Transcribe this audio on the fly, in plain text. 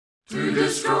to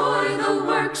destroy the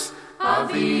works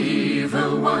of the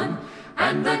evil one,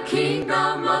 and the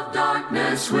kingdom of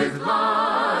darkness with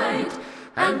light,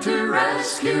 and to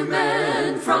rescue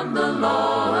men from the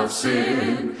law of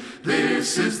sin.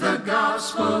 This is the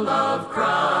gospel of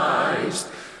Christ,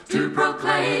 to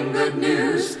proclaim good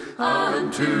news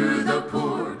unto the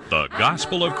poor. The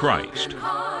gospel of Christ,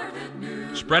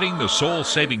 spreading the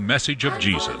soul-saving message of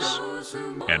Jesus.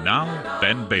 And now,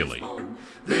 Ben Bailey.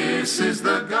 This is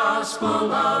the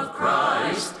gospel of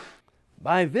Christ.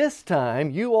 By this time,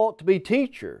 you ought to be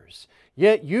teachers,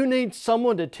 yet you need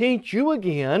someone to teach you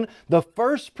again the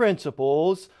first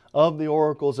principles of the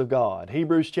oracles of God.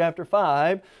 Hebrews chapter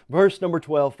 5, verse number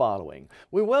 12 following.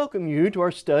 We welcome you to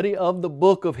our study of the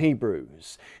book of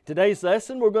Hebrews. Today's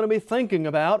lesson, we're going to be thinking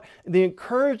about the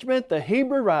encouragement the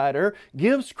Hebrew writer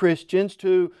gives Christians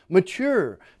to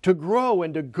mature, to grow,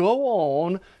 and to go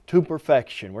on to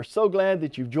perfection. We're so glad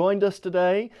that you've joined us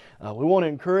today. We want to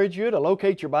encourage you to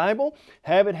locate your Bible,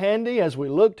 have it handy as we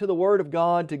look to the Word of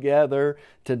God together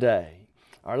today.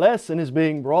 Our lesson is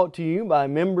being brought to you by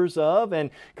members of and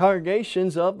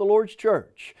congregations of the Lord's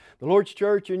Church. The Lord's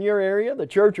Church in your area, the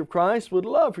Church of Christ, would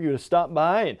love for you to stop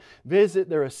by and visit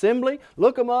their assembly.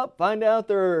 Look them up, find out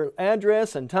their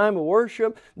address and time of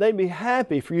worship. They'd be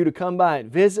happy for you to come by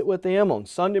and visit with them on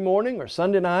Sunday morning or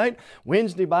Sunday night,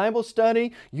 Wednesday Bible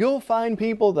study. You'll find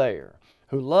people there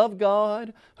who love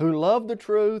God, who love the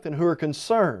truth, and who are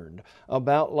concerned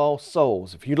about lost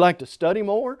souls. If you'd like to study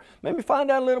more, maybe find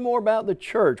out a little more about the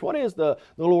church. What is the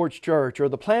Lord's Church, or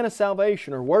the plan of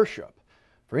salvation, or worship?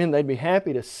 Friend, they'd be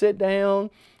happy to sit down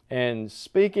and,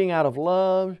 speaking out of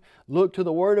love, look to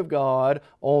the Word of God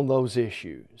on those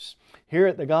issues. Here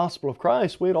at the Gospel of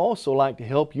Christ, we'd also like to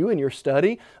help you in your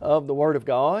study of the Word of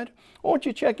God. Why don't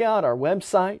you check out our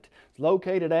website? It's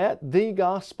located at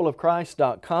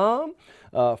thegospelofchrist.com.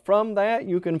 From that,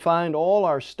 you can find all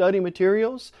our study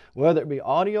materials, whether it be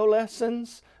audio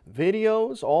lessons,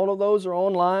 videos, all of those are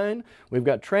online. We've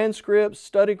got transcripts,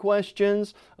 study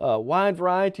questions, a wide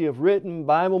variety of written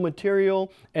Bible material,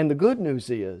 and the good news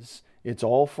is it's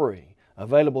all free.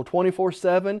 Available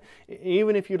 24/7.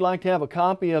 Even if you'd like to have a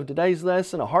copy of today's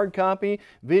lesson, a hard copy,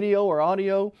 video or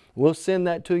audio, we'll send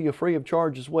that to you free of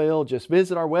charge as well. Just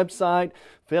visit our website,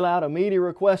 fill out a media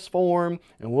request form,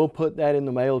 and we'll put that in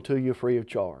the mail to you free of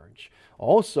charge.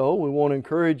 Also, we want to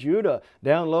encourage you to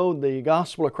download the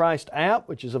Gospel of Christ app,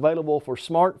 which is available for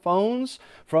smartphones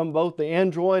from both the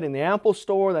Android and the Apple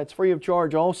Store. That's free of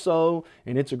charge also,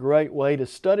 and it's a great way to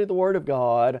study the Word of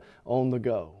God on the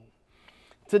go.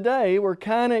 Today, we're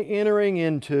kind of entering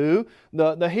into,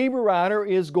 the Hebrew writer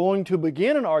is going to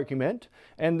begin an argument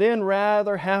and then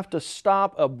rather have to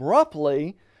stop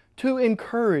abruptly to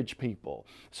encourage people.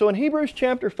 So in Hebrews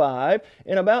chapter 5,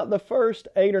 in about the first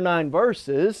 8 or 9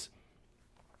 verses,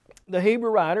 the Hebrew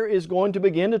writer is going to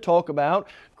begin to talk about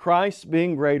Christ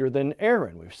being greater than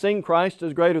Aaron. We've seen Christ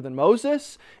is greater than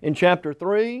Moses in chapter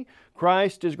 3.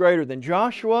 Christ is greater than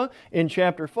Joshua in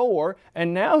chapter 4.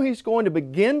 And now he's going to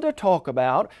begin to talk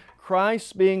about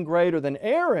Christ being greater than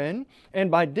Aaron,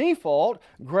 and by default,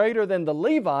 greater than the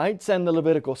Levites and the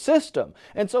Levitical system.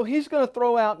 And so he's going to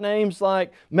throw out names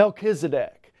like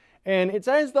Melchizedek. And it's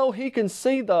as though he can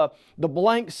see the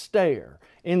blank stare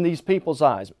in these people's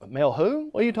eyes. Mel who?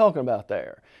 What are you talking about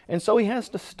there? And so he has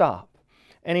to stop.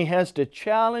 And he has to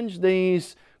challenge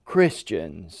these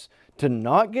Christians to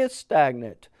not get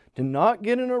stagnant, to not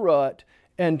get in a rut,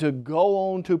 and to go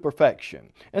on to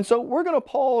perfection. And so we're going to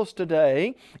pause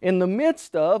today in the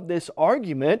midst of this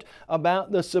argument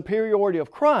about the superiority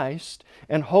of Christ,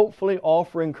 and hopefully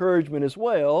offer encouragement as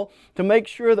well to make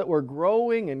sure that we're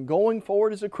growing and going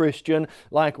forward as a Christian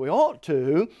like we ought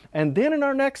to. And then in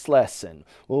our next lesson,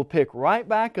 we'll pick right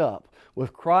back up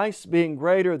with Christ being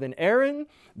greater than Aaron,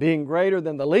 being greater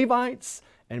than the Levites,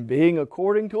 and being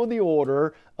according to the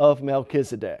order of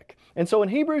Melchizedek. And so in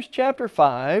Hebrews chapter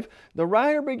 5, the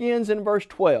writer begins in verse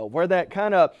 12, where that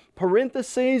kind of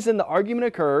parenthesis in the argument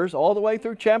occurs all the way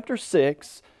through chapter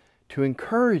 6, to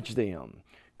encourage them.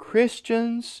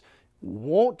 Christians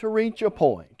want to reach a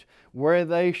point where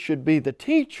they should be the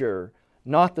teacher,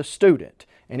 not the student.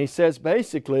 And he says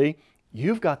basically,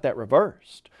 you've got that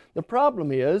reversed. The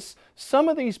problem is, some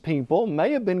of these people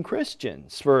may have been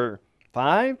Christians for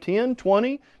 5, 10,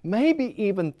 20, maybe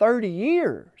even 30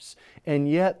 years, and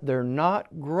yet they're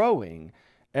not growing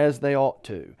as they ought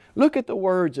to. Look at the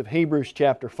words of Hebrews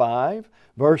chapter 5,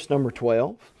 verse number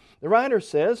 12. The writer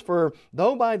says, "For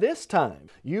though by this time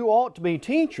you ought to be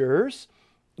teachers,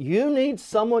 you need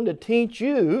someone to teach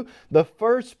you the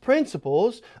first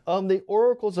principles of the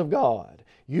oracles of God.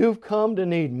 You've come to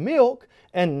need milk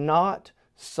and not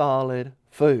solid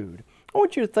food." I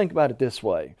want you to think about it this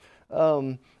way.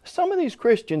 Some of these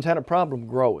Christians had a problem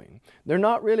growing. They're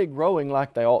not really growing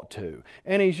like they ought to.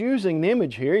 And he's using the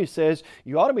image here. He says,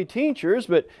 you ought to be teachers,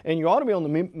 and you ought to be on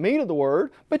the meat of the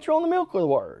Word, but you're on the milk of the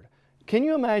Word. Can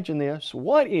you imagine this?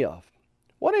 What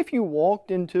if you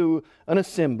walked into an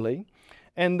assembly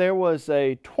and there was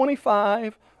a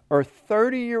 25 or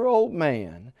 30-year-old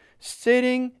man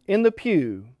sitting in the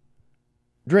pew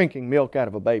drinking milk out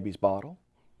of a baby's bottle?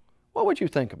 What would you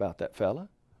think about that fella?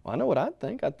 Well, I know what I'd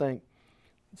think. I'd think,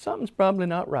 something's probably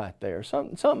not right there.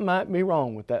 Something might be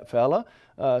wrong with that fella.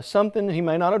 Something he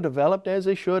may not have developed as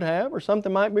he should have, or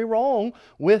something might be wrong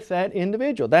with that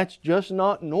individual. That's just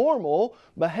not normal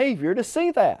behavior to see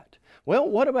that. Well,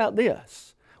 what about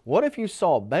this? What if you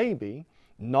saw a baby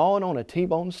gnawing on a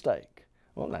T-bone steak?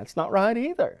 Well, that's not right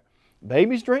either.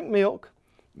 Babies drink milk.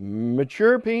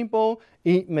 Mature people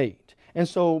eat meat. And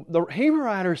so the Hebrew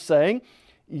writer is saying,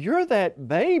 you're that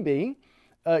baby.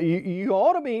 You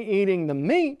ought to be eating the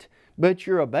meat, but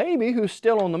you're a baby who's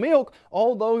still on the milk,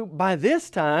 although by this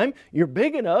time you're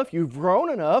big enough, you've grown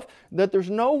enough, that there's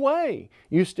no way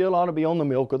you still ought to be on the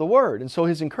milk of the Word. And so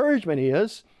his encouragement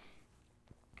is,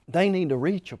 they need to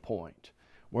reach a point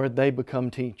where they become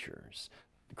teachers.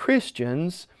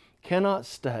 Christians cannot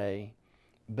stay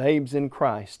babes in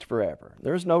Christ forever.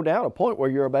 There's no doubt a point where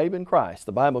you're a babe in Christ.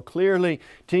 The Bible clearly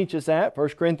teaches that, 1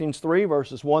 Corinthians 3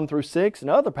 verses 1 through 6 and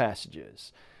other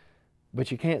passages. But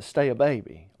you can't stay a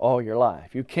baby all your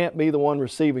life. You can't be the one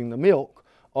receiving the milk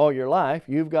all your life.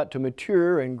 You've got to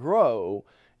mature and grow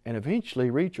and eventually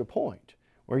reach a point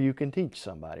where you can teach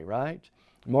somebody, right?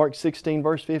 Mark 16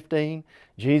 verse 15,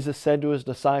 Jesus said to His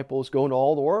disciples, go into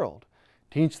all the world,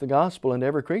 teach the gospel unto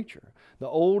every creature. The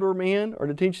older men are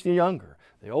to teach the younger.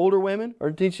 The older women are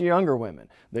to teach the younger women.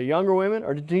 The younger women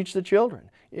are to teach the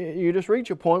children. You just reach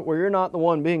a point where you're not the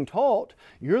one being taught,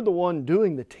 you're the one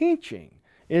doing the teaching,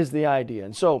 is the idea.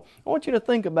 And so I want you to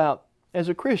think about, as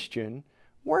a Christian,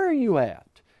 where are you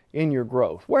at in your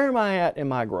growth? Where am I at in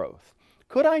my growth?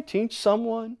 Could I teach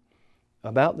someone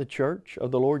about the church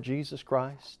of the Lord Jesus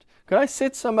Christ? Could I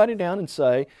sit somebody down and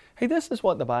say, hey, this is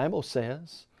what the Bible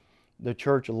says the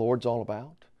church of the Lord's all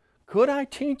about? Could I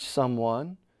teach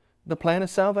someone the plan of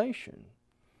salvation?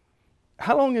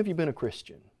 How long have you been a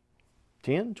Christian?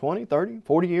 10, 20, 30,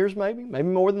 40 years maybe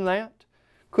more than that?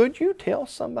 Could you tell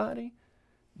somebody,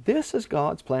 this is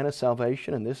God's plan of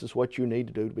salvation and this is what you need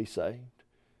to do to be saved?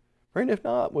 Friend, if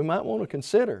not, we might want to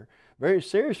consider very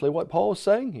seriously what Paul is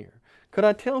saying here. Could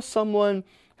I tell someone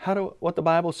what the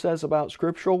Bible says about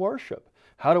scriptural worship?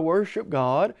 How to worship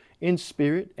God in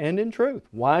spirit and in truth.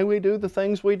 Why we do the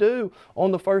things we do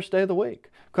on the first day of the week.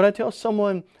 Could I tell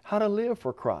someone how to live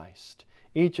for Christ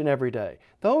each and every day?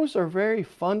 Those are very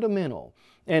fundamental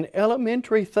and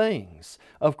elementary things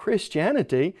of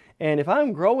Christianity. And if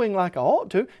I'm growing like I ought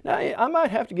to, now I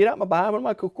might have to get out my Bible and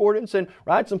my concordance and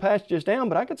write some passages down,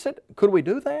 but could we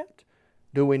do that?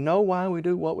 Do we know why we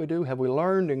do what we do? Have we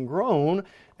learned and grown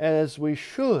as we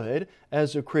should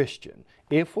as a Christian?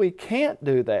 If we can't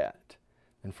do that,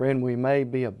 then friend, we may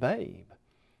be a babe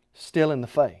still in the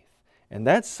faith. And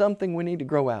that's something we need to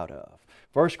grow out of.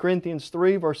 1 Corinthians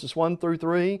 3 verses 1 through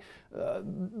 3,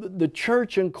 the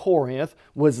church in Corinth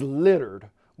was littered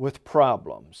with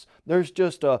problems. There's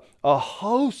just a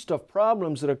host of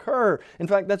problems that occur. In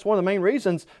fact, that's one of the main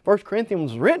reasons 1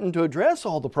 Corinthians was written, to address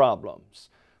all the problems.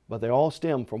 But they all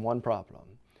stem from one problem.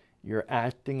 You're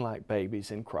acting like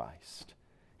babies in Christ.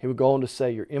 He would go on to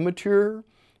say you're immature,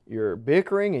 you're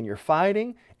bickering and you're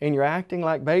fighting, and you're acting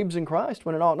like babes in Christ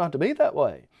when it ought not to be that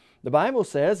way. The Bible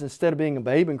says instead of being a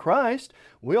babe in Christ,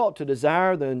 we ought to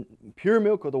desire the pure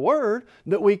milk of the Word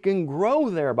that we can grow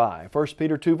thereby. 1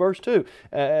 Peter 2 verse 2,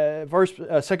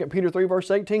 2 Peter 3 verse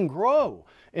 18, grow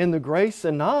in the grace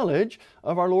and knowledge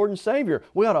of our Lord and Savior.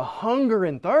 We ought to hunger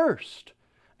and thirst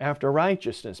after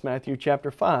righteousness. Matthew chapter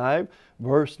 5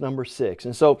 verse number 6.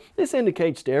 And so this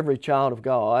indicates to every child of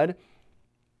God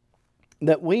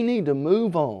that we need to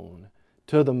move on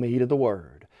to the meat of the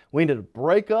Word. We need to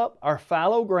break up our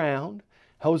fallow ground.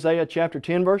 Hosea chapter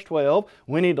 10 verse 12.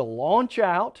 We need to launch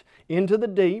out into the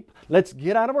deep. Let's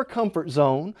get out of our comfort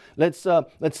zone. Let's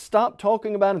stop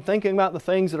talking about and thinking about the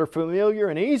things that are familiar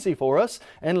and easy for us,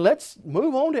 and let's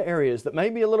move on to areas that may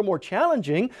be a little more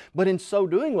challenging, but in so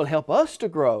doing will help us to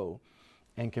grow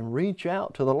and can reach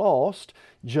out to the lost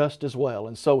just as well.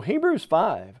 And so Hebrews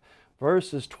 5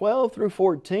 verses 12 through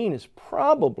 14 is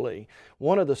probably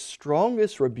one of the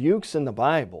strongest rebukes in the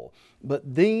Bible,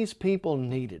 but these people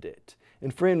needed it.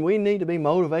 And friend, we need to be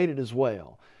motivated as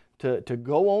well to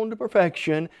go on to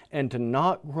perfection and to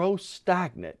not grow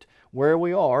stagnant where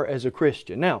we are as a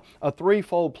Christian. Now, a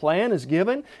threefold plan is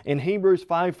given in Hebrews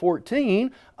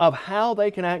 5:14 of how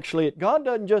they can actually, God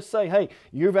doesn't just say, hey,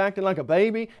 you're acting like a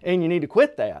baby and you need to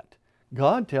quit that.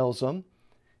 God tells them,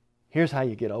 here's how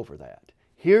you get over that.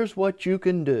 Here's what you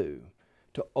can do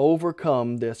to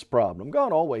overcome this problem.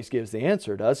 God always gives the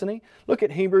answer, doesn't He? Look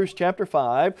at Hebrews chapter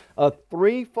 5. A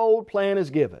threefold plan is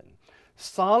given.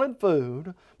 Solid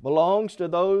food belongs to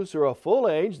those who are of full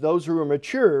age, those who are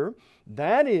mature.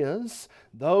 That is,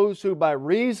 those who by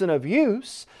reason of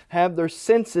use have their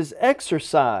senses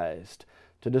exercised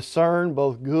to discern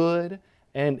both good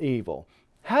and evil.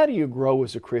 How do you grow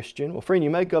as a Christian? Well, friend, you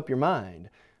make up your mind,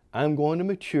 I'm going to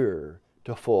mature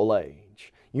to full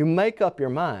age. You make up your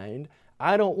mind,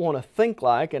 I don't want to think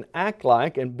like and act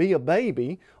like and be a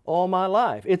baby all my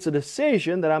life. It's a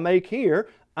decision that I make here.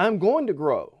 I'm going to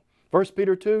grow. 1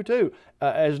 Peter 2:2,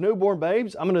 as newborn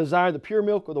babes, I'm going to desire the pure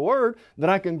milk of the Word that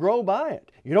I can grow by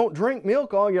it. You don't drink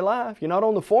milk all your life. You're not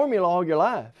on the formula all your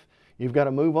life. You've got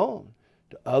to move on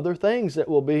to other things that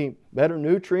will be better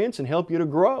nutrients and help you to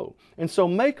grow. And so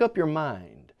make up your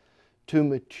mind to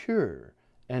mature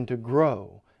and to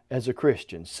grow as a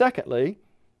Christian. Secondly,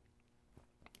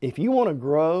 if you want to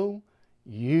grow,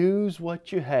 use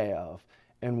what you have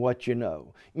and what you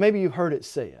know. Maybe you've heard it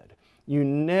said, you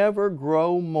never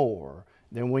grow more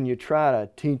than when you try to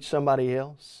teach somebody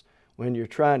else, when you're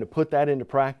trying to put that into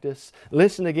practice.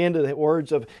 Listen again to the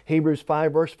words of Hebrews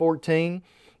 5 verse 14.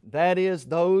 That is,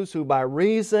 those who by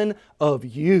reason of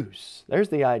use. There's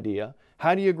the idea.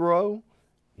 How do you grow?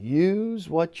 Use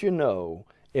what you know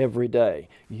every day.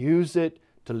 Use it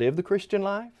to live the Christian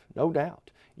life, no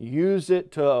doubt. Use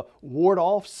it to ward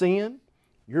off sin.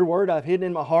 Your word I've hidden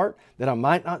in my heart that I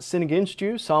might not sin against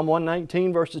you, Psalm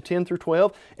 119 verses 10 through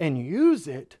 12, and use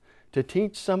it to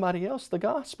teach somebody else the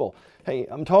gospel. Hey,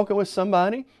 I'm talking with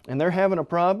somebody and they're having a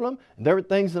problem, and there are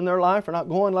things in their life are not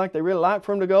going like they really like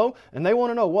for them to go, and they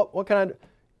want to know, what can I do?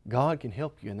 God can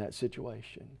help you in that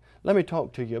situation. Let me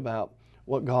talk to you about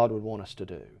what God would want us to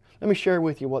do. Let me share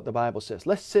with you what the Bible says.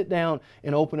 Let's sit down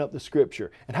and open up the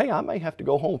Scripture. And hey, I may have to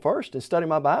go home first and study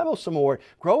my Bible some more,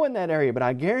 grow in that area, but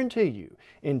I guarantee you,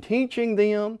 in teaching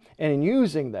them and in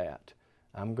using that,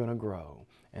 I'm going to grow.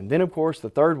 And then, of course,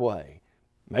 the third way,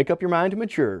 make up your mind to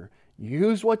mature,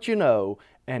 use what you know,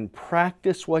 and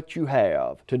practice what you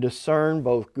have to discern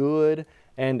both good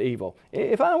and evil.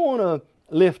 If I want to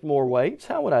lift more weights,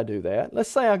 how would I do that? Let's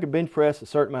say I could bench press a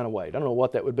certain amount of weight. I don't know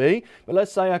what that would be, but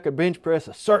let's say I could bench press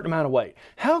a certain amount of weight.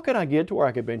 How could I get to where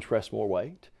I could bench press more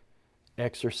weight?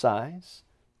 Exercise,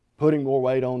 putting more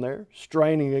weight on there,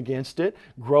 straining against it,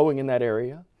 growing in that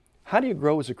area. How do you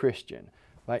grow as a Christian?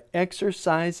 By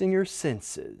exercising your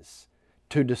senses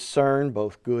to discern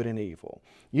both good and evil.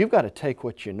 You've got to take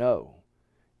what you know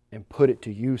and put it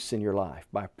to use in your life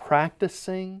by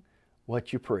practicing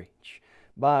what you preach.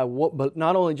 By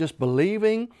not only just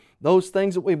believing those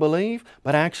things that we believe,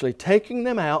 but actually taking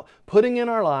them out, putting in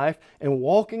our life, and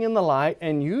walking in the light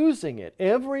and using it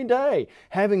every day,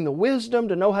 having the wisdom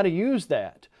to know how to use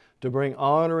that to bring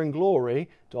honor and glory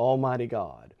to Almighty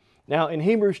God. Now in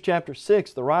Hebrews chapter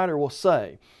 6, the writer will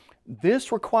say,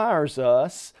 this requires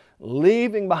us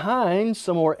leaving behind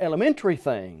some more elementary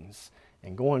things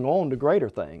and going on to greater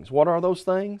things. What are those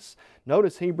things?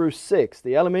 Notice Hebrews 6,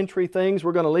 the elementary things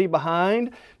we're going to leave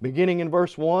behind, beginning in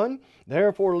verse 1.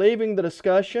 Therefore, leaving the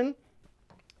discussion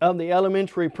of the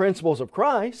elementary principles of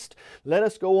Christ, let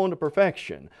us go on to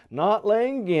perfection, not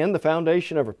laying again the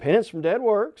foundation of repentance from dead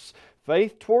works,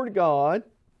 faith toward God,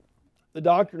 the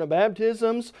doctrine of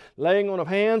baptisms, laying on of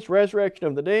hands, resurrection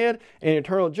of the dead, and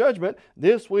eternal judgment.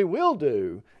 This we will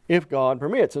do if God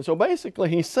permits. And so basically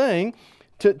he's saying,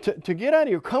 to get out of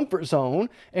your comfort zone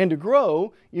and to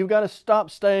grow, you've got to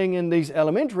stop staying in these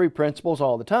elementary principles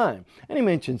all the time. And he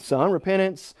mentions some: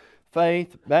 repentance,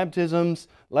 faith, baptisms,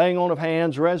 laying on of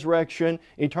hands, resurrection,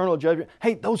 eternal judgment.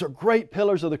 Hey, those are great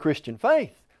pillars of the Christian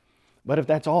faith. But if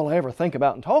that's all I ever think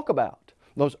about and talk about,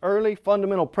 those early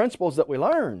fundamental principles that we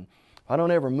learn, if I don't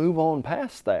ever move on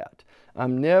past that,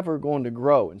 I'm never going to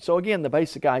grow. And so again, the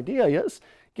basic idea is,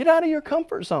 get out of your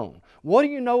comfort zone. What do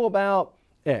you know about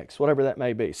X, whatever that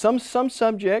may be? Some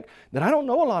subject that I don't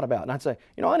know a lot about. And I'd say,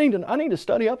 you know, I need to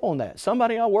study up on that.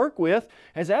 Somebody I work with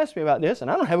has asked me about this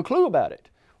and I don't have a clue about it.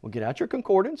 Well, get out your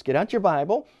concordance, get out your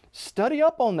Bible, study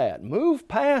up on that. Move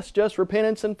past just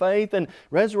repentance and faith and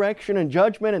resurrection and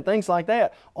judgment and things like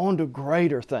that on to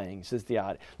greater things is the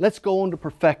idea. Let's go on to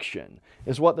perfection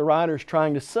is what the writer is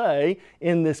trying to say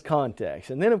in this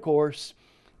context. And then, of course,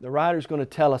 the writer is going to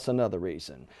tell us another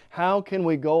reason. How can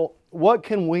we go? What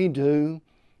can we do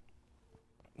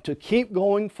to keep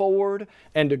going forward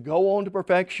and to go on to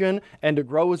perfection and to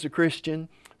grow as a Christian,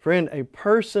 friend, a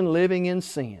person living in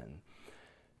sin,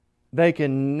 they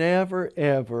can never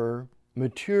ever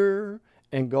mature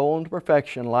and go on to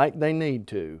perfection like they need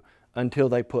to until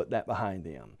they put that behind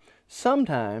them.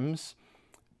 Sometimes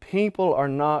people are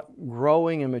not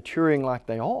growing and maturing like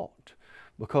they ought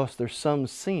because there's some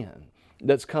sin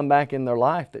that's come back in their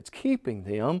life that's keeping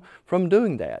them from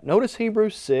doing that. Notice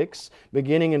Hebrews 6,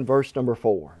 beginning in verse number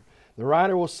 4. The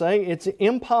writer will say, it's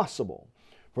impossible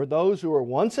for those who are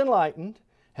once enlightened,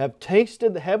 have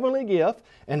tasted the heavenly gift,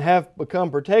 and have become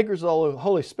partakers of the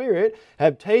Holy Spirit,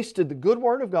 have tasted the good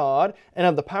Word of God, and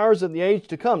of the powers of the age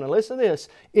to come. Now listen to this.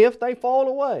 If they fall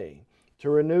away, to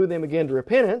renew them again to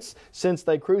repentance, since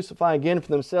they crucify again for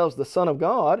themselves the Son of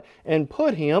God, and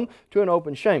put Him to an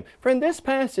open shame. Friend, this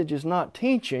passage is not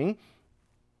teaching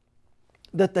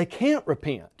that they can't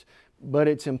repent, but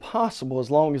it's impossible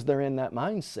as long as they're in that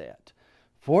mindset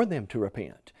for them to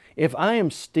repent. If I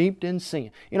am steeped in sin,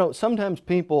 you know, sometimes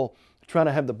people try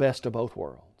to have the best of both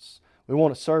worlds. We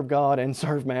want to serve God and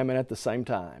serve mammon at the same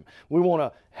time. We want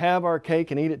to have our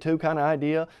cake and eat it too kind of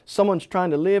idea. Someone's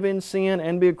trying to live in sin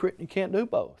and be a Christian. You can't do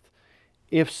both.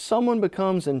 If someone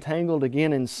becomes entangled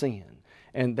again in sin,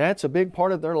 and that's a big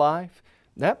part of their life,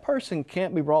 that person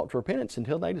can't be brought to repentance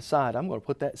until they decide, I'm going to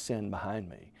put that sin behind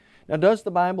me. Now, does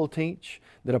the Bible teach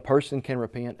that a person can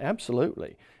repent?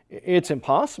 Absolutely. It's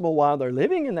impossible while they're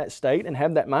living in that state and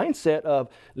have that mindset of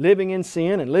living in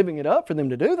sin and living it up for them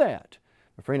to do that.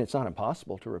 But friend, it's not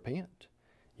impossible to repent.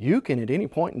 You can at any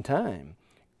point in time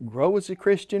grow as a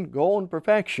Christian, go on to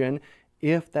perfection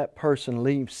if that person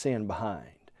leaves sin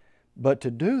behind. But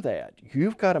to do that,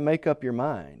 you've got to make up your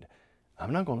mind,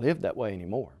 I'm not going to live that way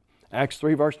anymore. Acts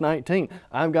 3 verse 19,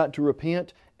 I've got to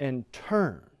repent and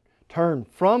turn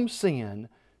from sin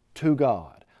to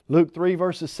God. Luke 3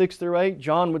 verses 6 through 8,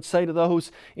 John would say to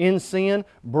those in sin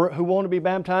who want to be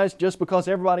baptized just because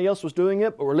everybody else was doing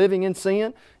it but were living in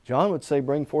sin, John would say,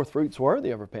 bring forth fruits worthy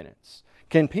of repentance.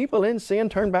 Can people in sin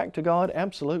turn back to God?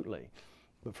 Absolutely.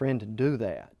 But friend, to do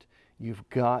that, you've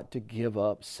got to give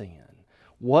up sin.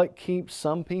 What keeps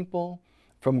some people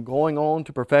from going on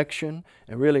to perfection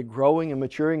and really growing and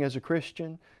maturing as a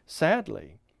Christian?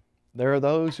 Sadly, there are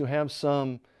those who have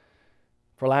some,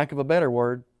 for lack of a better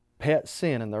word, pet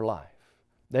sin in their life.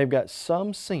 They've got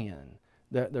some sin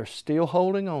that they're still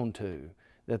holding on to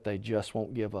that they just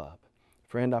won't give up.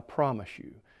 Friend, I promise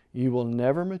you, you will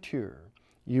never mature.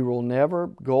 You will never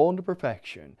go on to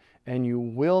perfection, and you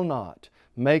will not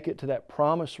make it to that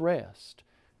promised rest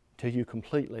till you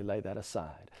completely lay that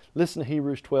aside. Listen to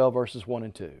Hebrews 12 verses 1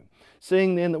 and 2.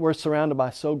 Seeing then that we're surrounded by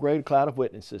so great a cloud of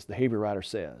witnesses, the Hebrew writer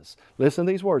says, listen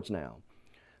to these words now,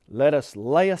 let us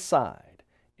lay aside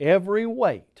every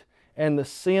weight and the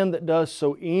sin that does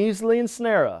so easily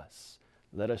ensnare us.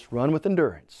 Let us run with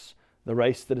endurance the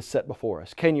race that is set before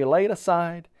us. Can you lay it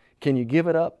aside? Can you give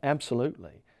it up?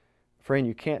 Absolutely. Friend,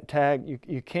 you can't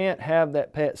have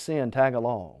that pet sin tag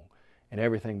along and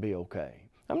everything be okay.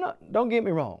 Don't get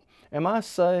me wrong. Am I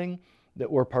saying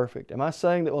that we're perfect? Am I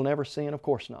saying that we'll never sin? Of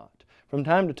course not. From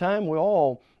time to time, we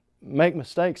all make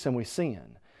mistakes and we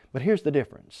sin. But here's the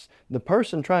difference. The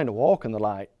person trying to walk in the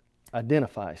light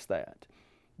identifies that,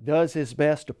 does his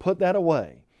best to put that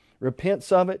away,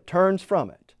 repents of it, turns from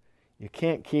it. You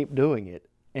can't keep doing it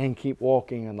and keep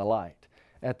walking in the light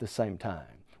at the same time.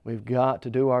 We've got to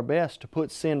do our best to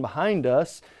put sin behind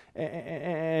us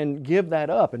and give that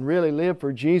up and really live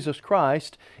for Jesus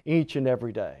Christ each and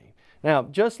every day. Now,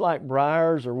 just like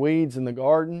briars or weeds in the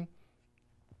garden,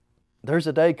 there's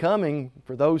a day coming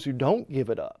for those who don't give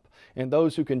it up and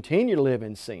those who continue to live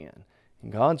in sin.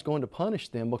 And God's going to punish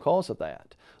them because of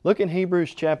that. Look in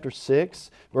Hebrews chapter 6,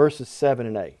 verses 7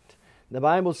 and 8. The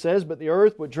Bible says, but the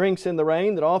earth which drinks in the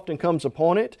rain that often comes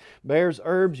upon it, bears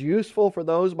herbs useful for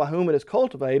those by whom it is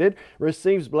cultivated,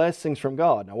 receives blessings from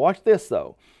God. Now watch this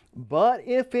though. But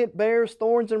if it bears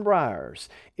thorns and briars,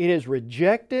 it is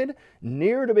rejected,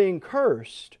 near to being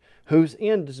cursed, whose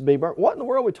end is to be burnt. What in the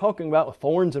world are we talking about with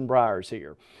thorns and briars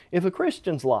here? If a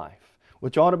Christian's life,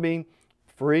 which ought to be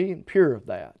free and pure of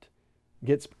that,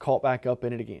 gets caught back up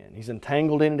in it again, he's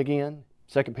entangled in it again,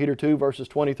 2 Peter 2 verses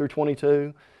 20 through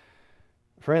 22,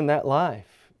 friend, that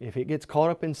life, if it gets caught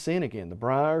up in sin again, the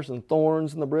briars and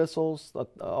thorns and the bristles,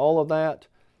 all of that,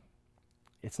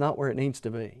 it's not where it needs to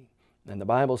be. And the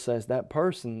Bible says that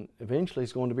person eventually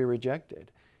is going to be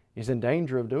rejected. He's in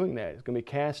danger of doing that. He's going to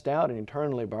be cast out and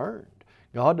eternally burned.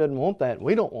 God doesn't want that.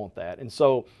 We don't want that. And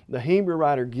so the Hebrew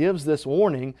writer gives this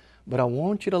warning, but I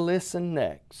want you to listen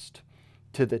next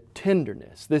to the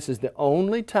tenderness. This is the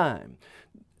only time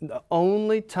The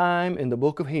only time in the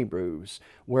book of Hebrews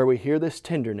where we hear this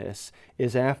tenderness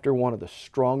is after one of the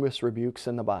strongest rebukes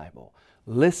in the Bible.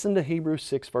 Listen to Hebrews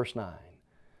 6 verse 9.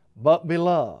 But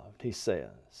beloved, he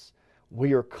says,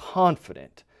 we are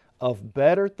confident of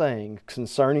better things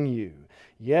concerning you.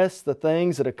 Yes, the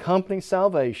things that accompany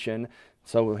salvation.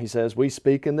 So he says, we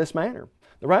speak in this manner.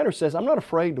 The writer says, I'm not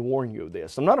afraid to warn you of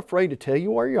this. I'm not afraid to tell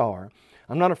you where you are.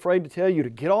 I'm not afraid to tell you to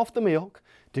get off the milk,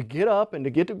 to get up and to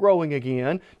get to growing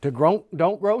again,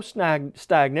 don't grow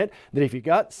stagnant, that if you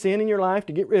got sin in your life,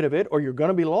 to get rid of it or you're going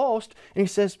to be lost. And he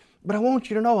says, but I want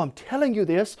you to know I'm telling you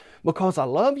this because I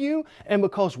love you and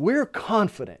because we're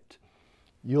confident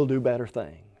you'll do better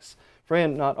things.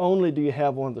 Friend, not only do you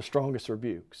have one of the strongest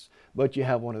rebukes, but you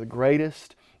have one of the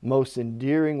greatest, most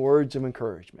endearing words of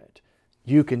encouragement.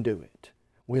 You can do it.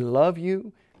 We love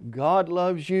you. God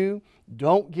loves you.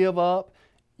 Don't give up.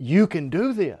 You can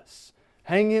do this.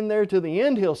 Hang in there to the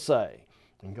end, he'll say.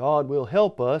 And God will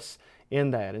help us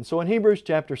in that. And so in Hebrews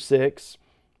chapter 6,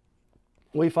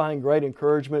 we find great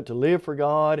encouragement to live for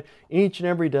God each and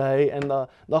every day, and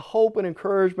the hope and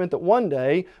encouragement that one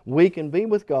day we can be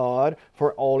with God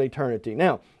for all eternity.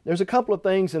 Now, there's a couple of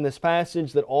things in this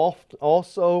passage that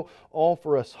also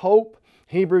offer us hope.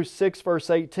 Hebrews 6 verse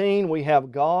 18, we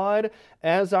have God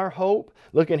as our hope.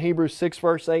 Look in Hebrews 6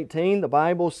 verse 18, the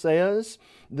Bible says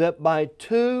that by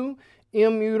two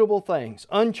immutable things,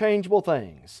 unchangeable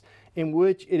things, in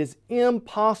which it is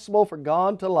impossible for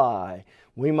God to lie,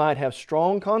 we might have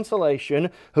strong consolation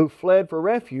who fled for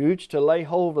refuge to lay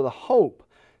hold of the hope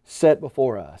set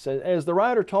before us. As the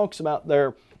writer talks about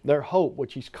their hope,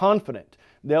 which he's confident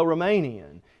they'll remain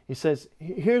in, he says,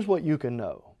 here's what you can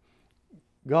know.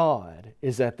 God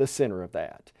is at the center of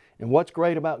that. And what's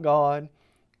great about God?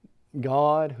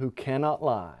 God, who cannot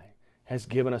lie, has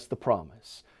given us the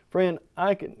promise. Friend,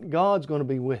 God's going to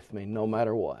be with me no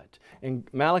matter what. And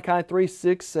Malachi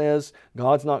 3:6 says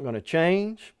God's not going to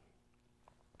change.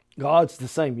 God's the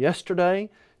same yesterday,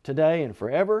 today, and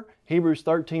forever. Hebrews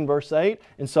 13 verse 8.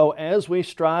 And so as we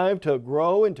strive to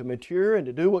grow and to mature and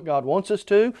to do what God wants us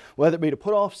to, whether it be to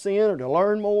put off sin or to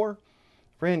learn more,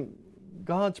 friend,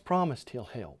 God's promised He'll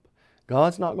help.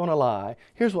 God's not going to lie.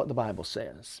 Here's what the Bible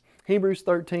says. Hebrews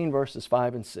 13 verses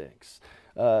 5 and 6.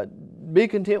 Be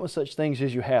content with such things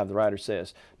as you have, the writer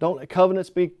says. Don't let covenants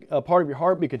be a part of your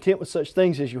heart. Be content with such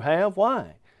things as you have.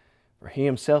 Why? For He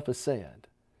Himself has said,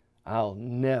 I'll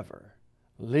never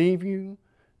leave you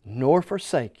nor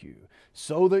forsake you,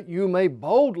 so that you may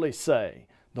boldly say,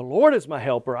 the Lord is my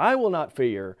helper. I will not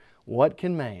fear. What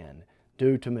can man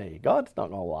do to me? God's not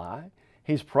going to lie.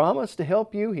 He's promised to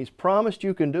help you. He's promised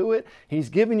you can do it. He's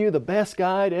given you the best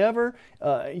guide ever.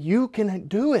 You can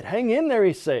do it. Hang in there,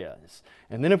 He says.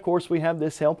 And then, of course, we have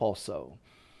this help also.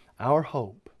 Our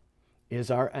hope is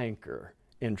our anchor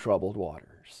in troubled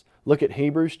waters. Look at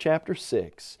Hebrews chapter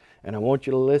 6, and I want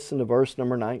you to listen to verse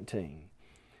number 19.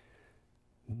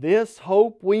 This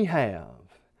hope we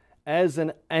have as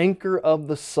an anchor of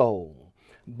the soul,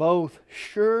 both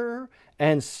sure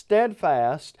and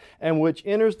steadfast, and which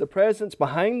enters the presence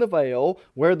behind the veil,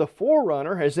 where the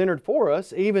forerunner has entered for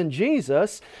us, even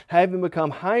Jesus, having become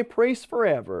high priest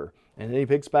forever. And then he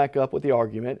picks back up with the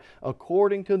argument,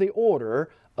 according to the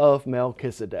order of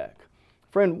Melchizedek.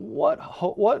 Friend,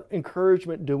 what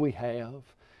encouragement do we have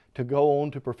to go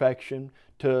on to perfection,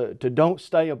 to don't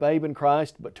stay a babe in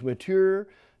Christ, but to mature,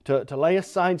 to lay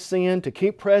aside sin, to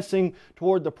keep pressing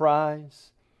toward the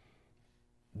prize?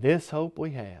 This hope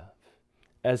we have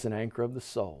as an anchor of the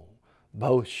soul,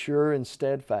 both sure and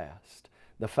steadfast.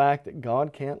 The fact that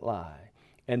God can't lie,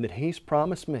 and that He's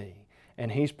promised me,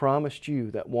 and He's promised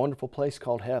you that wonderful place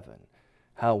called heaven.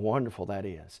 How wonderful that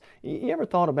is. You ever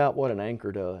thought about what an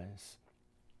anchor does?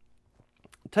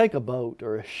 Take a boat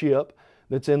or a ship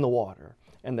that's in the water,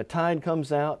 and the tide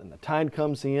comes out and the tide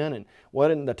comes in, and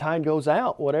when the tide goes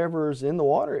out, whatever's in the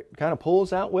water, it kind of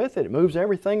pulls out with it. It moves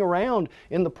everything around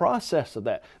in the process of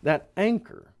that. That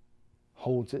anchor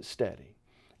holds it steady.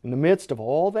 In the midst of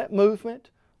all that movement,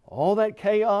 all that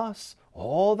chaos,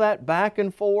 all that back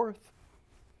and forth,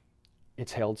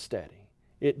 it's held steady.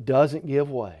 It doesn't give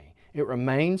way. It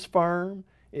remains firm.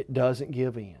 It doesn't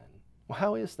give in. Well,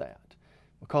 how is that?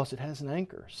 Because it has an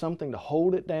anchor, something to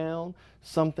hold it down,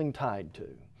 something tied to.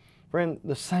 Friend,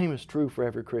 the same is true for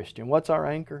every Christian. What's our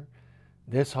anchor?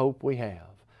 This hope we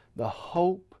have. The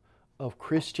hope of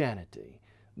Christianity.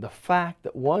 The fact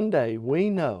that one day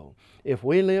we know if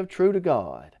we live true to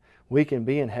God, we can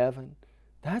be in heaven.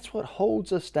 That's what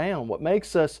holds us down, what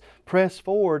makes us press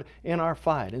forward in our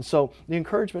fight. And so the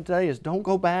encouragement today is don't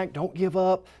go back, don't give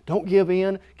up, don't give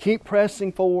in, keep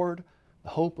pressing forward.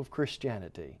 The hope of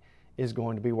Christianity is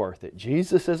going to be worth it.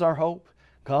 Jesus is our hope.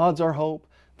 God's our hope.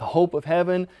 The hope of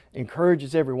heaven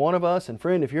encourages every one of us. And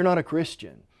friend, if you're not a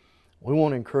Christian, we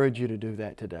want to encourage you to do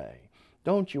that today.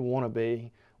 Don't you want to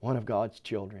be one of God's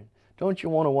children? Don't you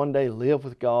want to one day live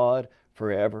with God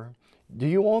forever? Do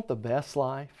you want the best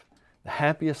life, the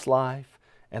happiest life,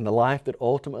 and the life that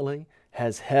ultimately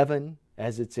has heaven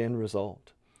as its end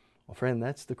result? Well, friend,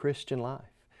 that's the Christian life.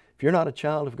 If you're not a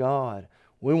child of God,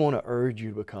 we want to urge you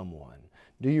to become one.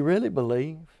 Do you really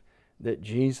believe that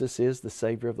Jesus is the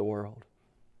Savior of the world?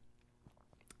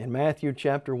 In Matthew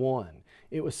chapter 1,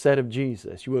 it was said of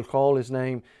Jesus, you will call His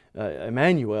name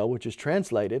Emmanuel, which is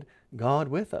translated, God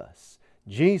with us.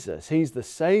 Jesus, He's the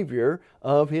Savior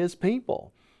of His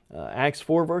people. Acts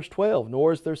 4 verse 12,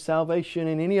 nor is there salvation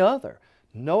in any other,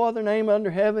 no other name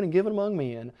under heaven given among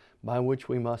men by which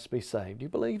we must be saved. Do you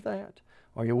believe that?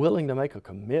 Are you willing to make a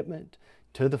commitment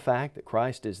to the fact that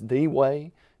Christ is the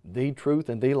way, the truth,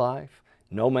 and the life?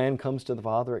 No man comes to the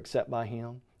Father except by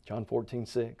Him. John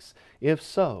 14:6. If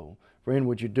so, friend,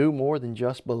 would you do more than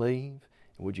just believe?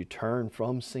 Would you turn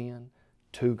from sin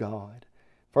to God?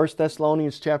 1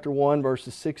 Thessalonians chapter 1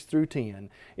 verses 6 through 10.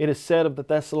 It is said of the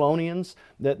Thessalonians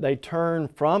that they turn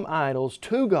from idols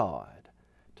to God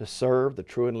to serve the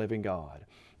true and living God.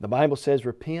 The Bible says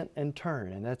repent and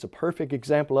turn, and that's a perfect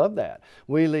example of that.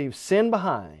 We leave sin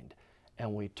behind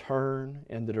and we turn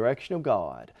in the direction of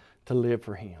God to live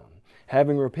for Him.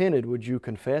 Having repented, would you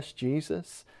confess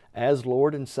Jesus as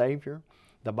Lord and Savior?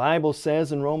 The Bible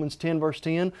says in Romans 10 verse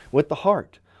 10, with the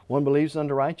heart one believes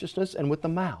unto righteousness, and with the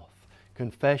mouth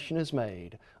confession is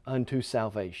made unto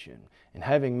salvation. And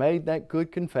having made that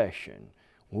good confession,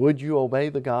 would you obey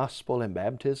the gospel in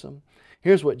baptism?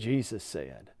 Here's what Jesus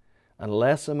said,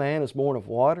 unless a man is born of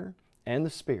water and the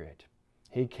Spirit,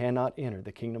 he cannot enter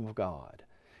the kingdom of God.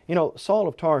 You know, Saul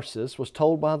of Tarsus was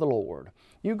told by the Lord,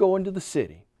 you go into the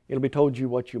city, it'll be told you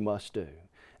what you must do.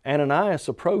 Ananias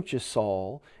approaches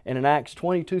Saul, and in Acts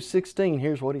 22:16,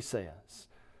 here's what he says.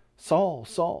 Saul,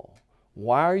 Saul,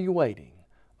 why are you waiting?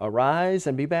 Arise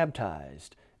and be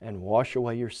baptized and wash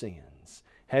away your sins.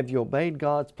 Have you obeyed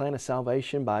God's plan of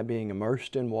salvation by being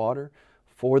immersed in water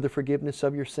for the forgiveness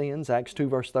of your sins? Acts 2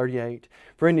 verse 38.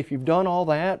 Friend, if you've done all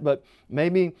that, but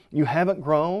maybe you haven't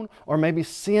grown, or maybe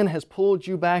sin has pulled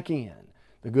you back in,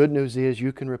 the good news is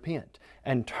you can repent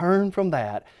and turn from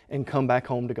that and come back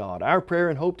home to God. Our prayer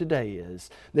and hope today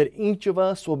is that each of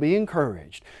us will be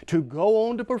encouraged to go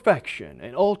on to perfection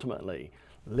and ultimately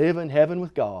live in heaven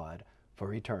with God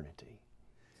for eternity.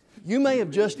 You may have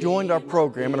just joined our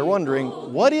program and are wondering,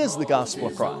 what is the Gospel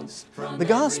of Christ? The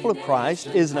Gospel of Christ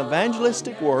is an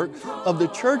evangelistic work of the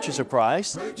churches of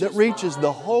Christ that reaches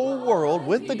the whole world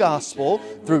with the gospel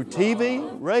through TV,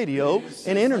 radio,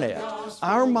 and internet.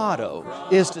 Our motto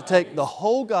is to take the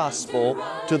whole gospel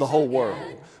to the whole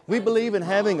world. We believe in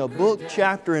having a book,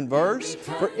 chapter, and verse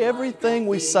for everything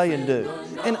we say and do.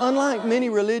 And unlike many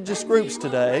religious groups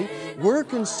today, we're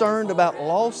concerned about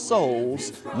lost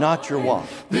souls, not your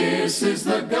wife. This is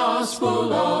the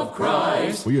gospel of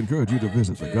Christ. We encourage you to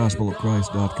visit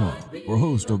thegospelofchrist.com for a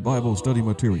host of Bible study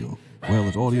material, well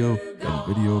as audio and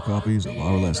video copies of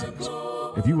our lessons.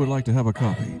 If you would like to have a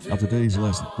copy of today's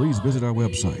lesson, please visit our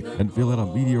website and fill out a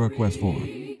media request form.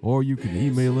 Or you can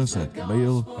email us at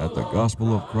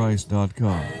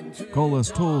mail@thegospelofchrist.com. Call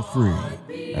us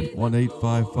toll-free at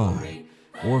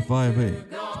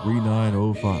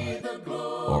 1-855-458-3905.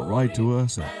 Or write to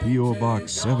us at P.O.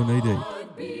 Box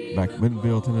 788,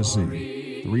 McMinnville,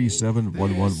 Tennessee,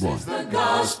 37111. The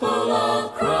gospel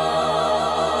of Christ.